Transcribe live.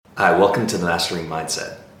Hi, welcome to the Mastering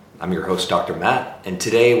Mindset. I'm your host, Dr. Matt, and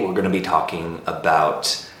today we're going to be talking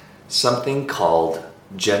about something called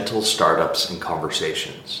gentle startups and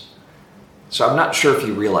conversations. So I'm not sure if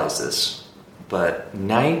you realize this, but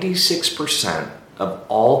 96% of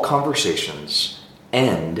all conversations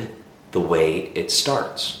end the way it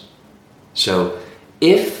starts. So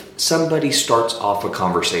if somebody starts off a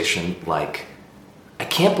conversation like, I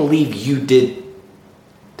can't believe you did ...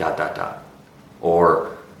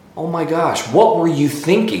 or oh my gosh, what were you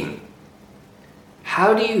thinking?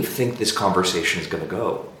 How do you think this conversation is going to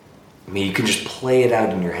go? I mean, you can just play it out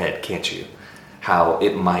in your head, can't you? How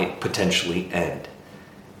it might potentially end.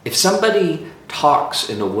 If somebody talks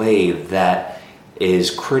in a way that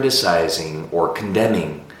is criticizing or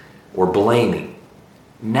condemning or blaming,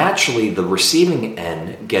 naturally the receiving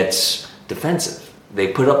end gets defensive.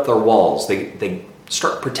 They put up their walls. They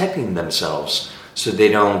start protecting themselves so they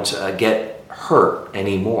don't get hurt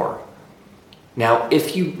anymore. Now,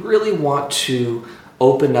 if you really want to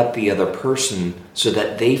open up the other person so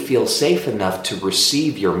that they feel safe enough to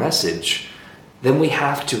receive your message, then we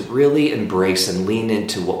have to really embrace and lean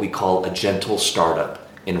into what we call a gentle startup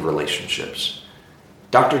in relationships.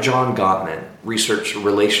 Dr. John Gottman researched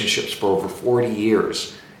relationships for over 40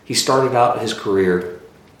 years. He started out his career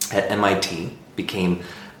at MIT,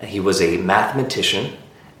 he was a mathematician,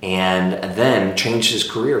 and then changed his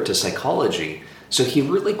career to psychology. So he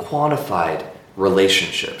really quantified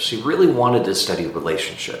relationships. He really wanted to study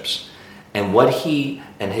relationships. And what he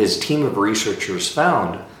and his team of researchers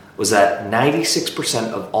found was that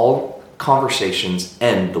 96% of all conversations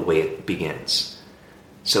end the way it begins.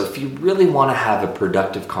 So if you really want to have a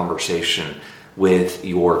productive conversation with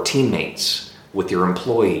your teammates, with your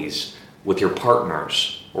employees, with your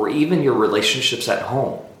partners, or even your relationships at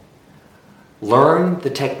home, learn the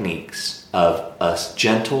techniques of a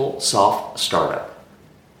gentle, soft startup.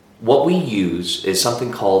 What we use is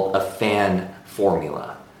something called a FAN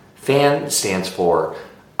formula. FAN stands for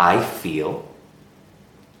I feel,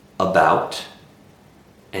 about,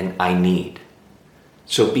 and I need.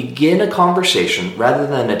 So begin a conversation rather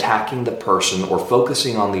than attacking the person or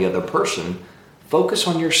focusing on the other person. Focus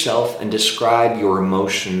on yourself and describe your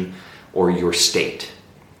emotion or your state.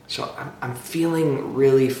 So I'm feeling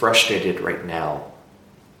really frustrated right now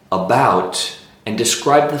about, and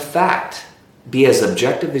describe the fact. Be as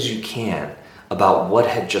objective as you can about what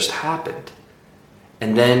had just happened.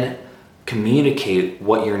 And then communicate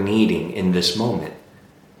what you're needing in this moment.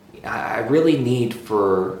 I really need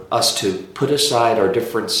for us to put aside our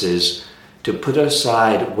differences, to put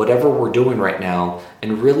aside whatever we're doing right now,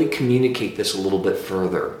 and really communicate this a little bit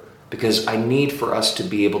further. Because I need for us to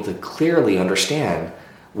be able to clearly understand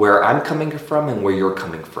where I'm coming from and where you're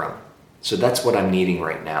coming from. So that's what I'm needing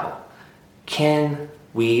right now. Can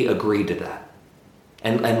we agree to that?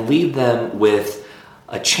 And leave them with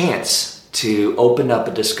a chance to open up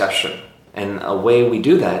a discussion. And a way we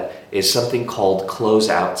do that is something called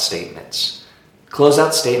closeout statements.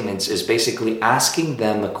 Closeout statements is basically asking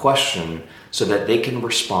them a question so that they can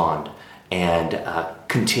respond and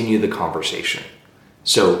continue the conversation.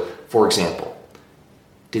 So, for example,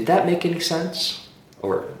 did that make any sense?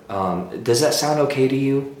 Or does that sound okay to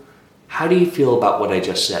you? How do you feel about what I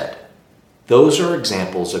just said? Those are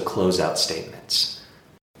examples of closeout statements.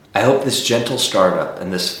 I hope this gentle startup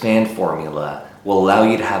and this FAN formula will allow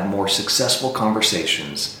you to have more successful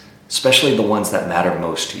conversations, especially the ones that matter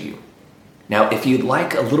most to you. Now, if you'd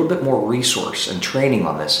like a little bit more resource and training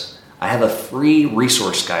on this, I have a free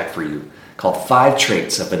resource guide for you called 5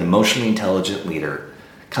 Traits of an Emotionally Intelligent Leader.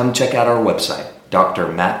 Come check out our website,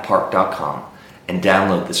 drmattpark.com, and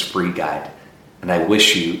download this free guide. And I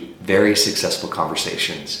wish you very successful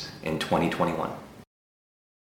conversations in 2021.